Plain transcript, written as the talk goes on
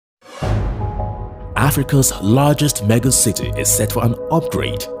Africa's largest mega city is set for an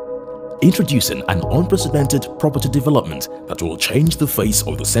upgrade, introducing an unprecedented property development that will change the face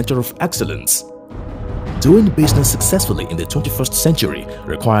of the center of excellence. Doing business successfully in the 21st century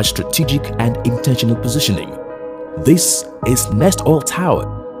requires strategic and intentional positioning. This is Nestoil Tower.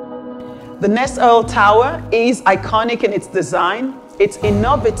 The Nestoil Tower is iconic in its design. It's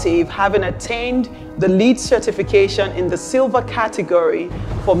innovative, having attained the LEED certification in the silver category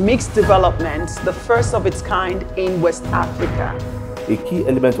for mixed developments, the first of its kind in West Africa. A key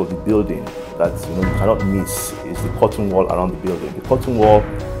element of the building that you cannot miss is the curtain wall around the building. The curtain wall,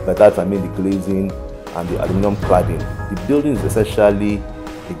 by that I mean the glazing and the aluminum cladding. The building is essentially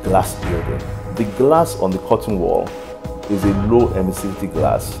a glass building. The glass on the curtain wall is a low emissivity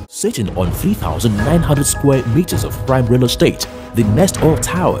glass. Sitting on 3,900 square meters of prime real estate, the Nestoil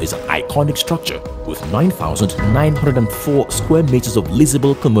Tower is an iconic structure with 9,904 square meters of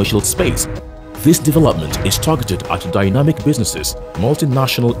leasable commercial space. This development is targeted at dynamic businesses,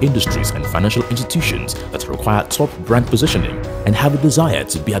 multinational industries and financial institutions that require top brand positioning and have a desire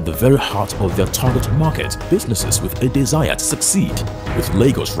to be at the very heart of their target market, businesses with a desire to succeed. With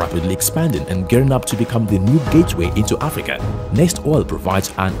Lagos rapidly expanding and gearing up to become the new gateway into Africa, Nestoil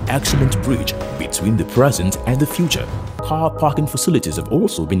provides an excellent bridge between the present and the future. Car parking facilities have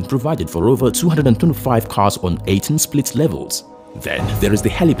also been provided for over 225 cars on 18 split levels. Then there is the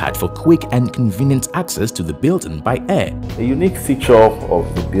helipad for quick and convenient access to the building by air. A unique feature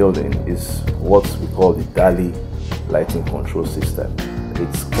of the building is what we call the DALI lighting control system.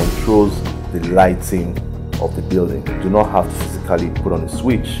 It controls the lighting of the building. You do not have to physically put on a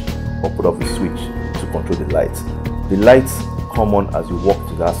switch or put off a switch to control the lights. The lights come on as you walk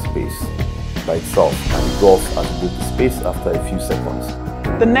to that space by itself, and it goes as you leave the space after a few seconds.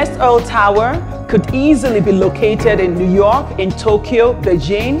 The Nestoil Tower could easily be located in New York, in Tokyo,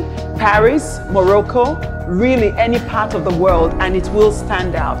 Beijing, Paris, Morocco, really any part of the world, and it will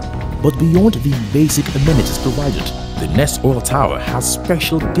stand out. But beyond the basic amenities provided, the Nestoil Tower has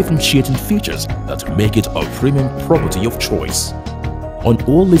special differentiating features that make it a premium property of choice. On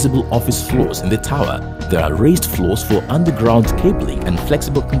all leasable office floors in the tower, there are raised floors for underground cabling and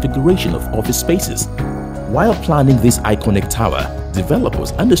flexible configuration of office spaces. While planning this iconic tower,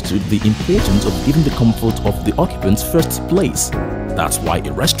 developers understood the importance of giving the comfort of the occupants first place. That's why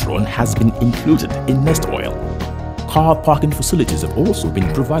a restaurant has been included in Nestoil. Car parking facilities have also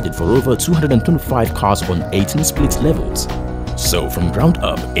been provided for over 225 cars on 18 split levels. So from ground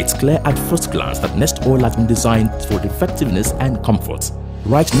up, it's clear at first glance that Nestoil has been designed for effectiveness and comfort.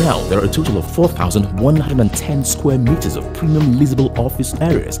 Right now, there are a total of 4,110 square meters of premium leasable office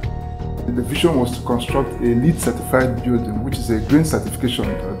areas. The vision was to construct a LEED certified building, which is a green certification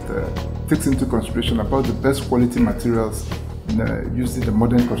that takes into consideration about the best quality materials used in the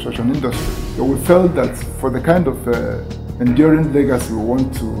modern construction industry. So we felt that for the kind of enduring legacy we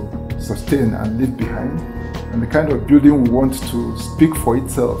want to sustain and leave behind, and the kind of building we want to speak for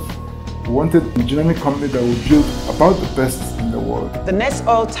itself, we wanted an engineering company that would build about the best in the world. The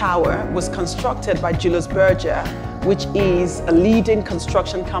Nestoil Tower was constructed by Julius Berger, which is a leading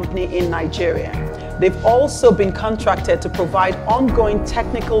construction company in Nigeria. They've also been contracted to provide ongoing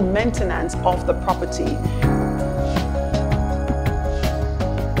technical maintenance of the property.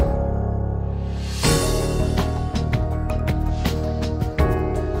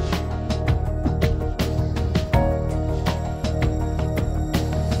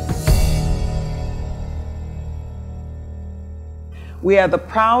 We are the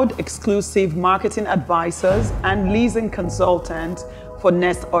proud exclusive marketing advisors and leasing consultants for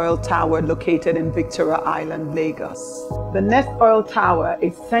Nestoil Tower, located in Victoria Island, Lagos. The Nestoil Tower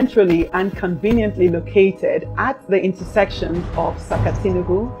is centrally and conveniently located at the intersection of Saka,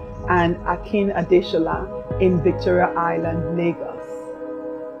 Tinubu and Akin, Adesola in Victoria Island, Lagos.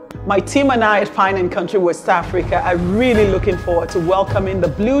 My team and I at Fine & Country West Africa are really looking forward to welcoming the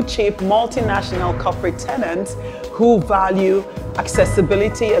blue chip multinational corporate tenants who value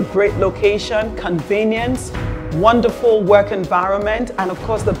accessibility, a great location, convenience, wonderful work environment, and of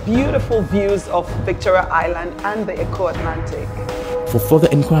course the beautiful views of Victoria Island and the Eco-Atlantic. For further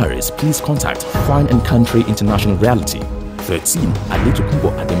inquiries, please contact Fine & Country International Realty, 13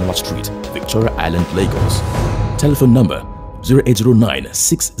 Adesola Street, Victoria Island, Lagos. Telephone number 0809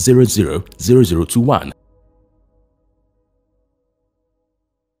 600 0021.